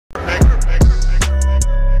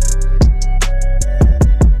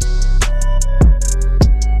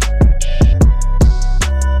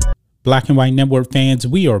Black and White Network fans,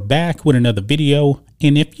 we are back with another video.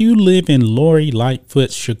 And if you live in Lori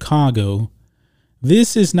Lightfoot, Chicago,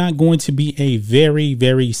 this is not going to be a very,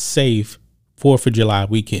 very safe 4th of July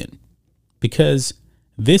weekend, because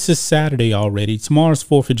this is Saturday already. Tomorrow's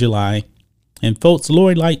 4th of July. And folks,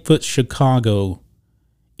 Lori Lightfoot, Chicago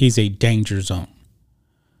is a danger zone.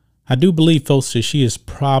 I do believe, folks, that she is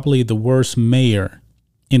probably the worst mayor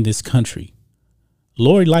in this country.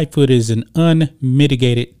 Lori Lightfoot is an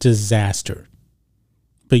unmitigated disaster.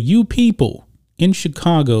 But you people in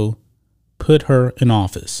Chicago put her in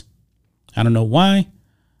office. I don't know why.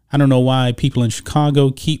 I don't know why people in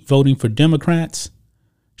Chicago keep voting for Democrats.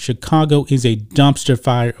 Chicago is a dumpster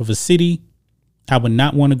fire of a city. I would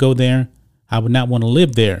not want to go there. I would not want to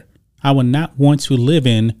live there. I would not want to live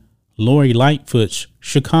in Lori Lightfoot's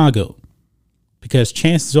Chicago, because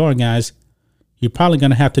chances are, guys, you're probably going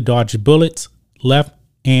to have to dodge bullets left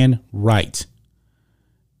and right.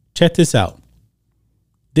 Check this out.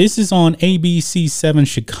 This is on ABC7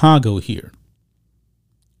 Chicago here.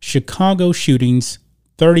 Chicago shootings,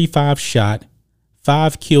 35 shot,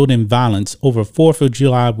 5 killed in violence over 4th of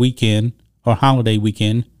July weekend or holiday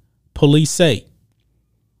weekend, police say.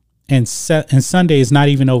 And Sunday is not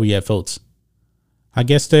even over yet, folks. I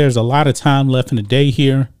guess there's a lot of time left in the day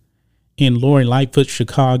here in Lori Lightfoot,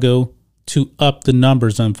 Chicago, to up the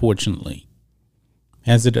numbers, unfortunately.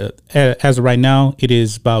 As of right now, it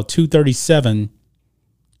is about 2:37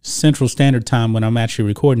 Central Standard Time when I'm actually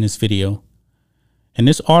recording this video. And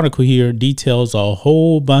this article here details a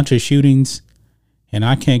whole bunch of shootings, and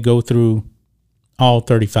I can't go through all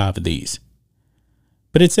 35 of these.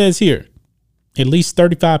 But it says here, at least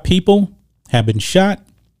 35 people have been shot,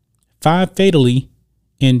 5 fatally,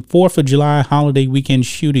 in 4th of July holiday weekend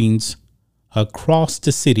shootings across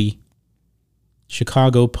the city,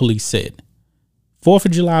 Chicago police said. 4th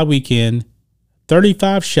of July weekend,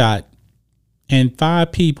 35 shot, and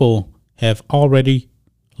 5 people have already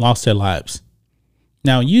lost their lives.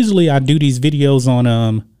 Now, usually I do these videos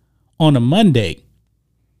on a Monday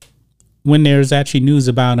when there's actually news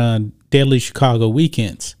about deadly Chicago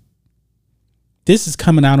weekends. This is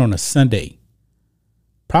coming out on a Sunday,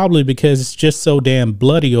 probably because it's just so damn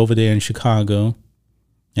bloody over there in Chicago.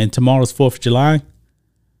 And tomorrow's 4th of July.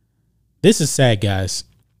 This is sad, guys.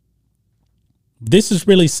 This is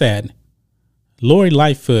really sad. Lori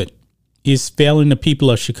Lightfoot is failing the people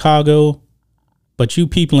of Chicago, but you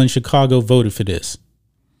people in Chicago voted for this.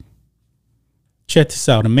 Check this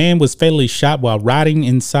out. A man was fatally shot while riding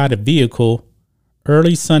inside a vehicle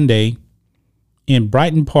early Sunday in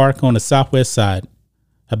Brighton Park on the southwest side.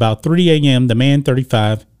 About 3 a.m., the man,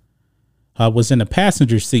 35, was in the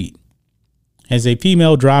passenger seat as a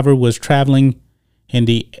female driver was traveling in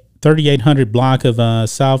the 3800 block of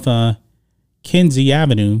South Kinsey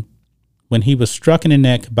Avenue when he was struck in the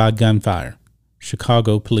neck by gunfire,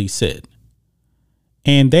 Chicago police said.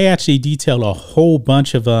 And they actually detail a whole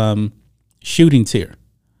bunch of shootings here.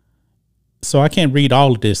 So I can't read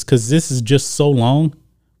all of this because this is just so long.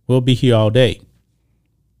 We'll be here all day.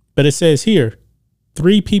 But it says here,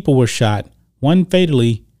 3 people were shot, 1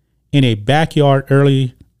 fatally, in a backyard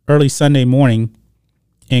early Sunday morning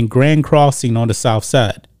in Grand Crossing on the south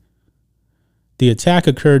side. The attack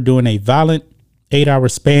occurred during a violent 8-hour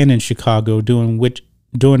span in Chicago, during which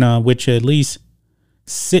at least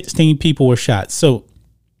 16 people were shot. So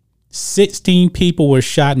 16 people were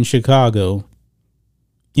shot in Chicago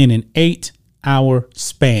in an 8-hour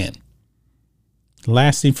span,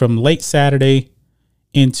 lasting from late Saturday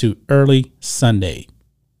into early Sunday.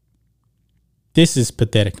 This is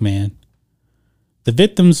pathetic, man. The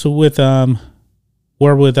victims were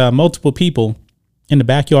with multiple people in the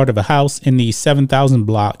backyard of a house in the 7000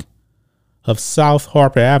 block of South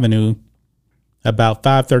Harper Avenue about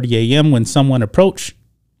 5:30 a.m. when someone approached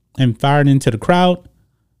and fired into the crowd,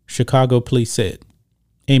 Chicago police said.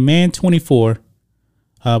 A man, 24,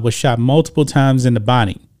 was shot multiple times in the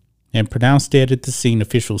body and pronounced dead at the scene,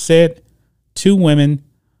 officials said. 2 women,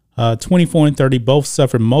 24 and 30, both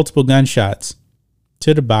suffered multiple gunshots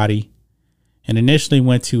to the body and initially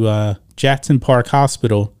went to Jackson Park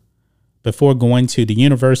Hospital before going to the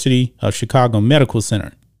University of Chicago Medical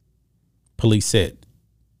Center, police said.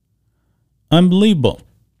 Unbelievable.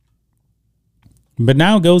 But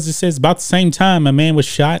now it goes, it says about the same time a man was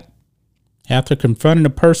shot after confronting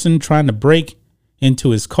a person trying to break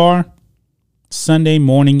into his car Sunday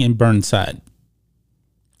morning in Burnside.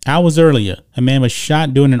 Hours earlier, a man was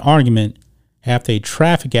shot during an argument after a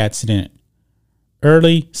traffic accident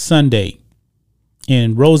early Sunday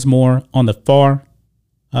in Rosemore on the far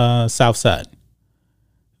south side.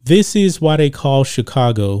 This is why they call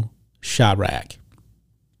Chicago Chiraq.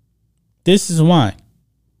 This is why.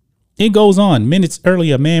 It goes on. Minutes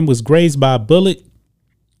earlier, a man was grazed by a bullet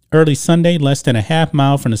early Sunday, less than a half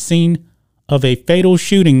mile from the scene of a fatal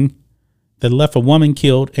shooting that left a woman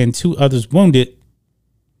killed and 2 others wounded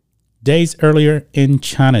days earlier in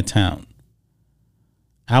Chinatown.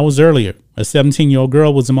 Hours earlier, a 17-year-old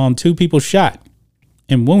girl was among 2 people shot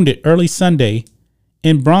and wounded early Sunday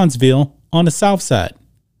in Bronzeville on the south side.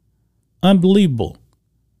 Unbelievable.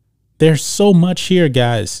 There's so much here,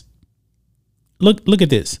 guys. Look at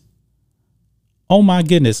this. Oh my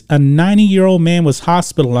goodness. A 90-year-old man was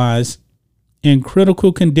hospitalized in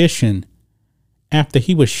critical condition after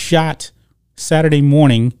he was shot Saturday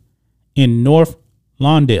morning in North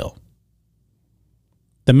Lawndale.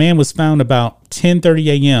 The man was found about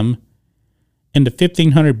 10:30 a.m. in the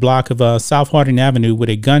 1500 block of South Harding Avenue with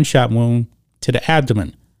a gunshot wound to the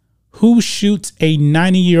abdomen. Who shoots a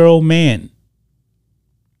 90-year-old man?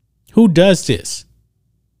 Who does this?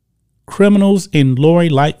 Criminals in Lori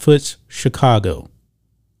Lightfoot's Chicago.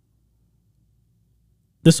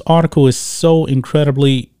 This article is so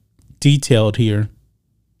incredibly detailed here.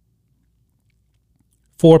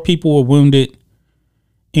 4 people were wounded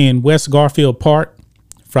in West Garfield Park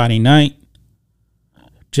Friday night.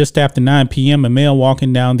 Just after 9 p.m., a male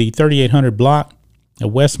walking down the 3800 block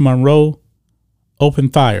of West Monroe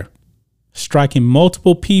opened fire, striking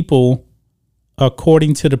multiple people,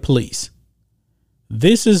 according to the police.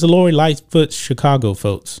 This is Lori Lightfoot's Chicago,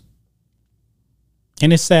 folks.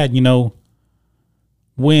 And it's sad,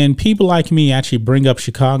 when people like me actually bring up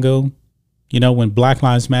Chicago, when Black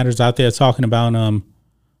Lives Matter's out there talking about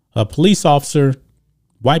a police officer,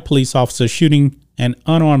 white police officer shooting an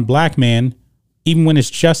unarmed black man, even when it's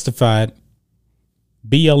justified,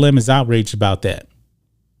 BLM is outraged about that.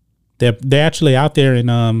 They're actually out there in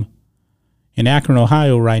Akron,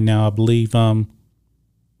 Ohio right now, I believe,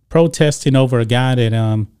 protesting over a guy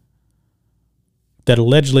that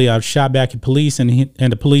allegedly shot back at police, and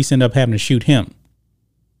the police end up having to shoot him.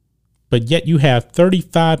 But yet you have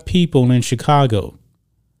 35 people in Chicago,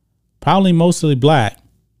 probably mostly black.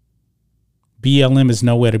 BLM is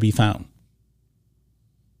nowhere to be found.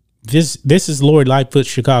 This is Lori Lightfoot,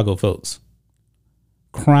 Chicago, folks.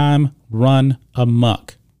 Crime run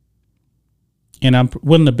amok. And I'm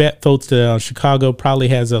willing to bet, folks, that Chicago probably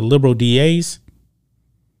has liberal DAs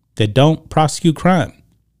that don't prosecute crime.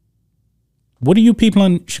 What are you people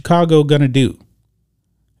in Chicago going to do?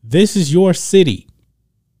 This is your city.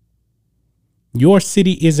 Your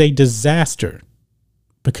city is a disaster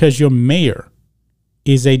because your mayor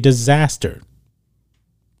is a disaster.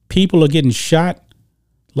 People are getting shot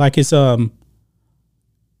like it's pool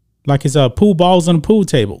balls on a pool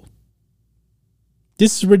table.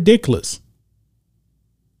 This is ridiculous.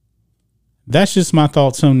 That's just my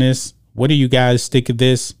thoughts on this. What do you guys think of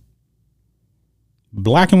this?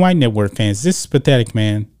 Black and White Network fans, this is pathetic,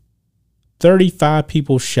 man. 35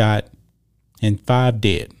 people shot and 5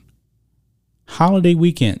 dead. Holiday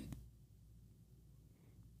weekend.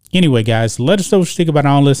 Anyway, guys, let us know what you think about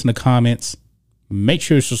all this in the comments. Make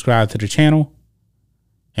sure you subscribe to the channel,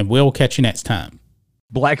 and we'll catch you next time.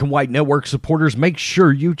 Black and White Network supporters, make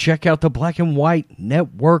sure you check out the Black and White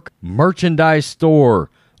Network merchandise store.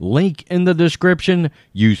 Link in the description.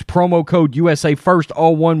 Use promo code USA First,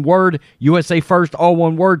 all one word. USA First, all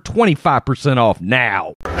one word. 25% off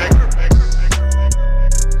now.